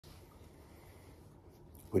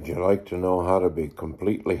Would you like to know how to be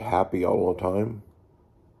completely happy all the time?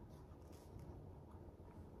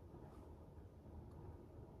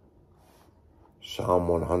 Psalm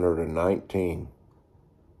 119.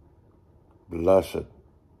 Blessed,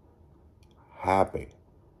 happy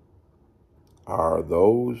are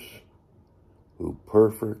those who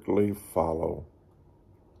perfectly follow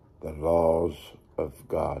the laws of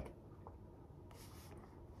God.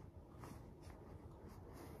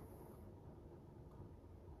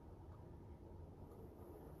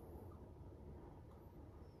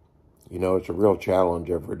 You know, it's a real challenge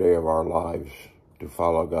every day of our lives to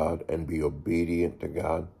follow God and be obedient to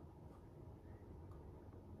God.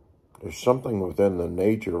 There's something within the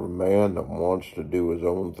nature of man that wants to do his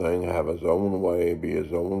own thing, have his own way, be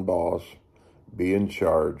his own boss, be in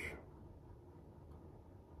charge.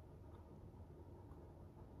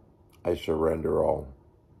 I surrender all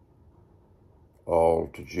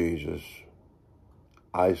to Jesus.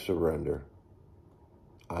 I surrender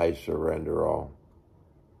all.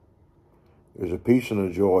 There's a peace and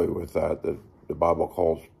a joy with that the Bible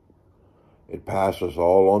calls, it passes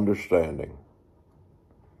all understanding.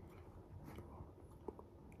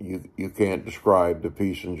 You can't describe the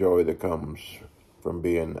peace and joy that comes from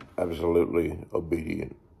being absolutely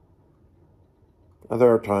obedient. Now,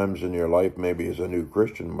 there are times in your life, maybe as a new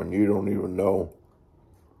Christian, when you don't even know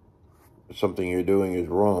something you're doing is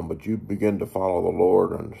wrong, but you begin to follow the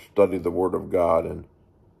Lord and study the Word of God and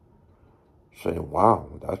saying, wow,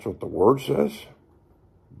 that's what the Word says?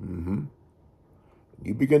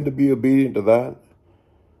 You begin to be obedient to that,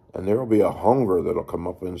 and there will be a hunger that will come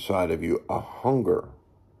up inside of you, a hunger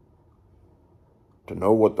to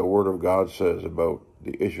know what the Word of God says about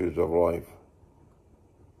the issues of life.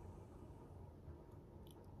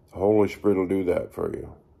 The Holy Spirit will do that for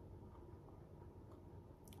you.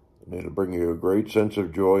 And it'll bring you a great sense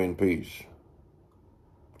of joy and peace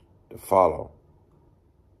to follow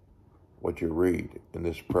what you read in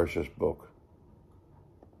this precious book.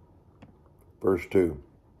 Verse 2,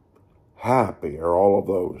 happy are all of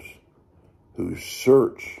those who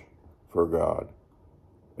search for God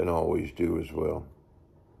and always do His will.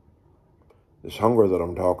 This hunger that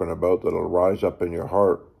I'm talking about that'll rise up in your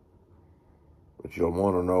heart, but you'll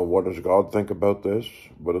want to know, what does God think about this?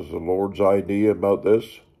 What is the Lord's idea about this?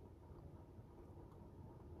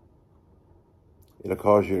 It'll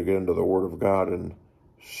cause you to get into the Word of God and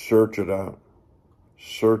search it out.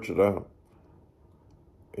 Search it out.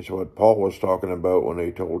 It's what Paul was talking about when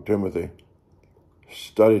he told Timothy,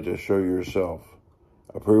 study to show yourself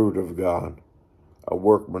approved of God, a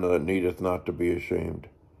workman that needeth not to be ashamed,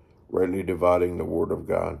 rightly dividing the Word of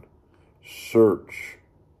God. Search.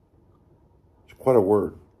 It's quite a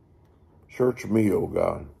word. Search me, O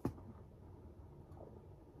God.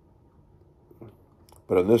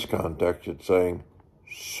 But in this context, it's saying,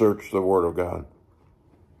 search the Word of God.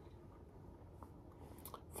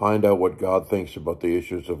 Find out what God thinks about the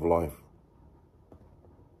issues of life.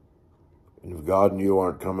 And if God and you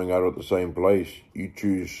aren't coming out of the same place, you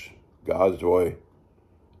choose God's way,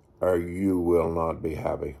 or you will not be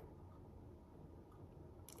happy.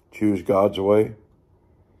 Choose God's way,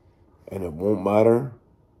 and it won't matter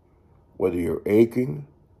whether you're aching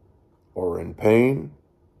or in pain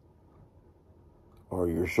or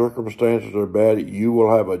your circumstances are bad. You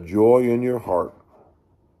will have a joy in your heart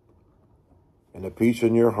and a peace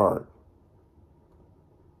in your heart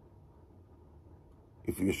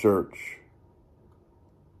if you search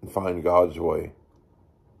and find God's way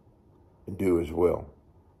and do His will.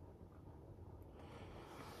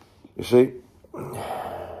 You see,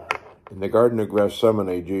 in the Garden of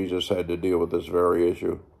Gethsemane, Jesus had to deal with this very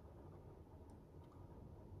issue,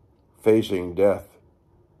 facing death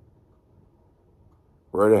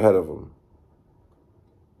right ahead of him.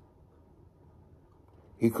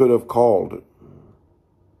 He could have called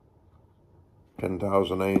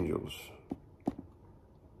 10,000 angels.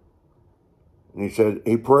 And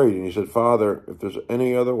he prayed, and he said, Father, if there's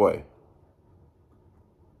any other way.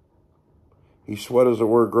 He sweat, as it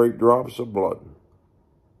were, great drops of blood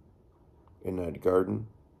in that garden.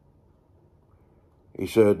 He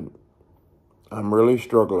said, I'm really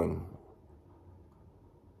struggling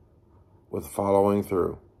with following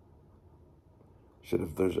through. He said,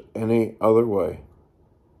 if there's any other way.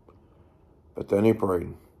 But then he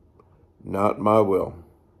prayed, not my will,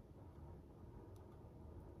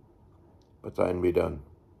 but thine be done.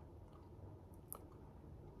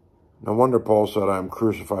 No wonder Paul said, I am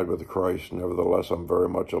crucified with Christ, nevertheless I'm very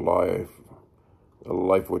much alive. The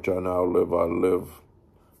life which I now live, I live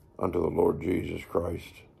unto the Lord Jesus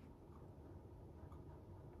Christ.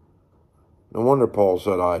 No wonder Paul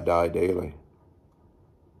said, I die daily.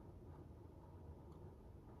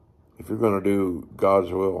 if you're going to do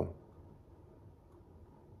God's will,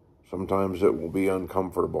 sometimes it will be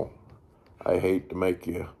uncomfortable. I hate to make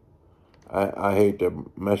you, I hate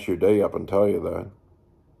to mess your day up and tell you that.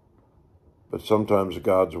 But sometimes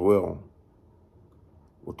God's will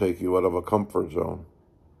take you out of a comfort zone.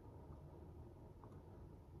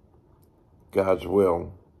 God's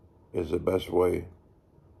will is the best way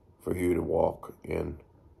for you to walk in,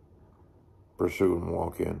 pursue and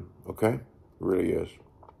walk in. Okay? It really is.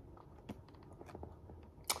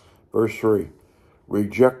 Verse 3,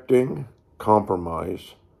 rejecting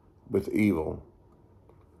compromise with evil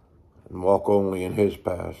and walk only in his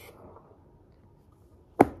paths.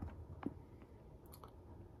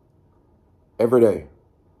 Every day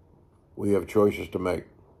we have choices to make.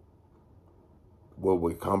 Will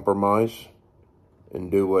we compromise and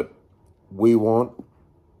do what we want,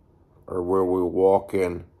 or will we walk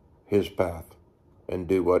in his path and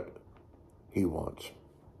do what he wants?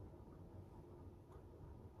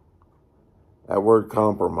 That word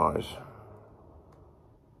compromise.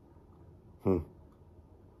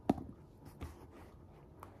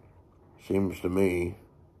 Seems to me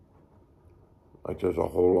like there's a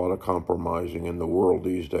whole lot of compromising in the world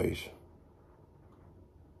these days.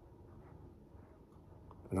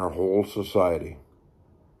 In our whole society.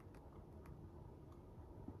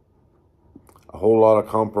 A whole lot of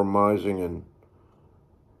compromising in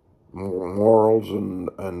morals and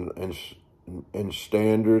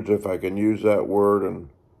standards, if I can use that word, and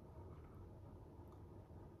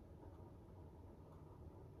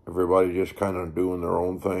everybody just kind of doing their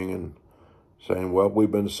own thing and saying, well,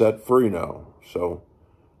 we've been set free now, so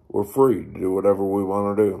we're free to do whatever we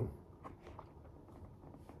want to do.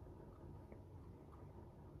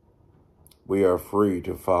 We are free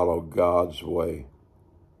to follow God's way,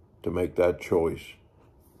 to make that choice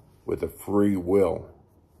with a free will.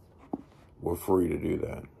 We're free to do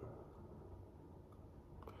that.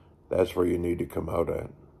 That's where you need to come out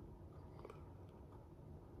at.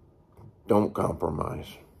 Don't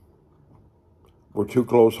compromise. We're too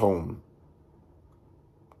close home.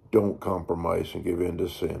 Don't compromise and give in to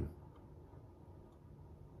sin.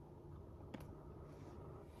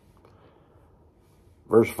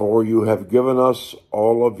 Verse 4, you have given us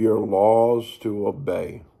all of your laws to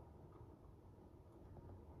obey.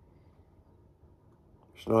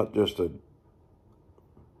 It's not just that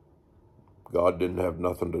God didn't have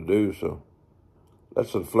nothing to do, so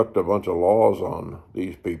let's inflict a bunch of laws on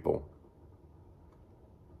these people.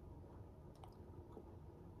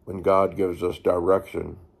 When God gives us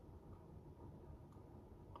direction,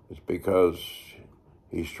 it's because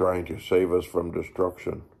he's trying to save us from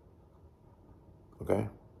destruction. Okay?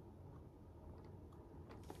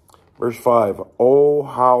 Verse 5, oh,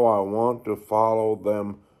 how I want to follow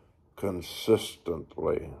them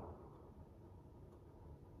consistently.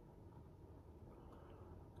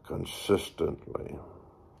 Consistently.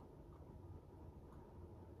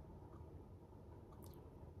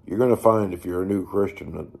 You're going to find, if you're a new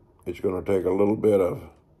Christian, that it's going to take a little bit of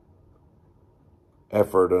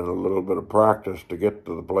effort and a little bit of practice to get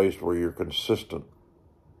to the place where you're consistent.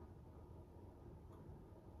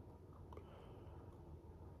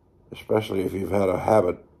 Especially if you've had a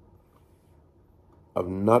habit of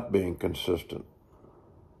not being consistent.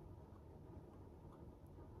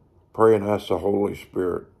 Pray and ask the Holy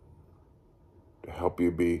Spirit to help you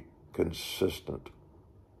be consistent.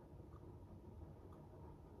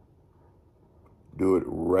 Do it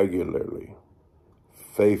regularly,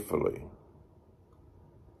 faithfully.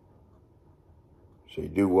 Say,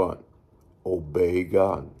 do what? Obey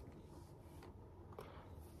God.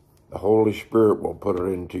 The Holy Spirit will put it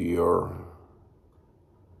into your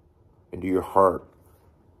heart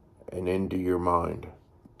and into your mind.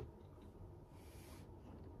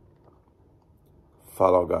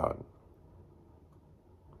 Follow God.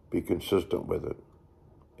 Be consistent with it.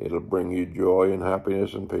 It'll bring you joy and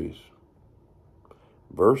happiness and peace.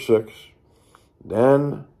 Verse 6,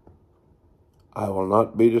 then I will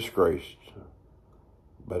not be disgraced,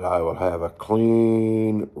 but I will have a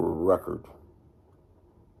clean record.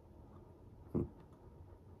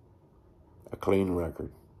 A clean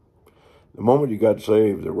record. The moment you got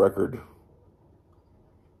saved, the record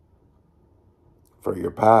for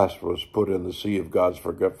your past was put in the sea of God's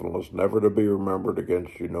forgetfulness, never to be remembered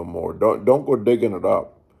against you no more. Don't go digging it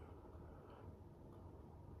up.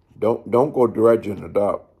 Don't go dredging it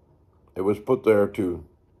up. It was put there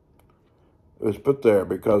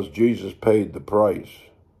because Jesus paid the price.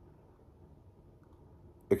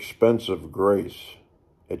 Expensive grace.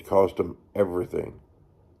 It cost him everything.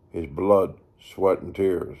 His blood, sweat, and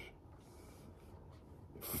tears.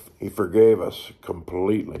 He forgave us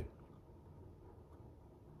completely.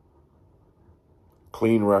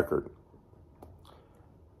 clean record.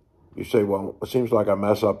 You say, well, it seems like I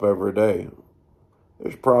mess up every day.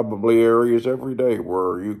 There's probably areas every day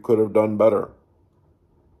where you could have done better.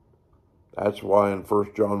 That's why in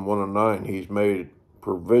 1 John 1 and 9, he's made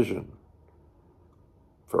provision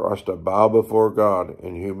for us to bow before God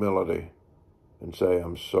in humility and say,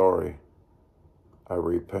 I'm sorry, I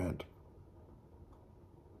repent.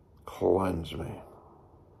 Cleanse me.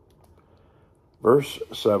 Verse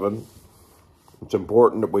 7, it's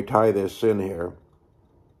important that we tie this in here,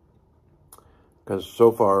 because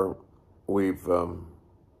so far we've,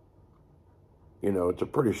 it's a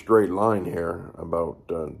pretty straight line here about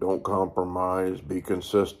don't compromise, be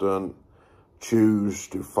consistent, choose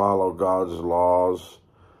to follow God's laws,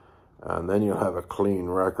 and then you'll have a clean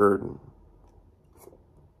record.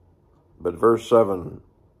 But verse 7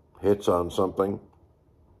 hits on something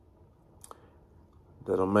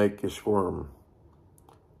that'll make you squirm.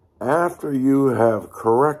 After you have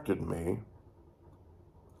corrected me,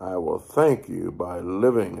 I will thank you by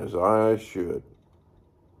living as I should.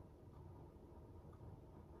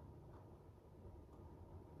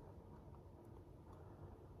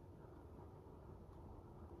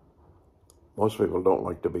 Most people don't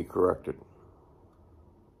like to be corrected.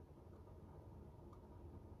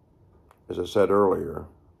 As I said earlier,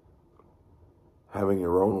 having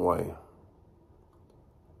your own way.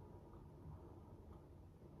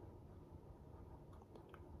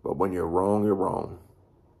 But when you're wrong, you're wrong.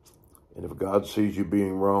 And if God sees you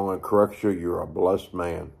being wrong and corrects you, you're a blessed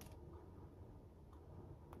man.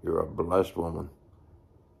 You're a blessed woman.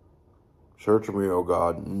 Search me, O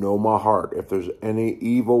God, know my heart. If there's any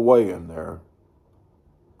evil way in there,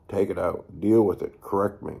 take it out. Deal with it.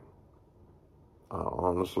 Correct me. I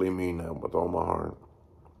honestly mean that with all my heart.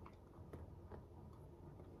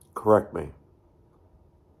 Correct me.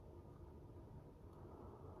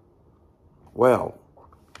 Well,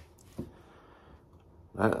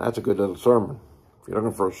 that's a good little sermon. If you're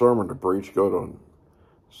looking for a sermon to preach, go to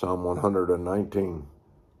Psalm 119.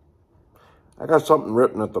 I got something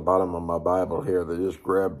written at the bottom of my Bible here that just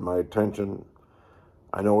grabbed my attention.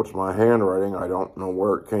 I know it's my handwriting. I don't know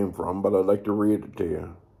where it came from, but I'd like to read it to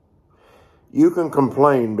you. You can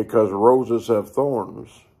complain because roses have thorns,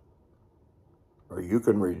 or you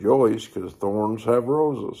can rejoice because thorns have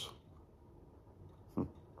roses.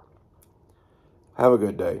 Have a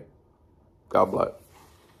good day. God bless.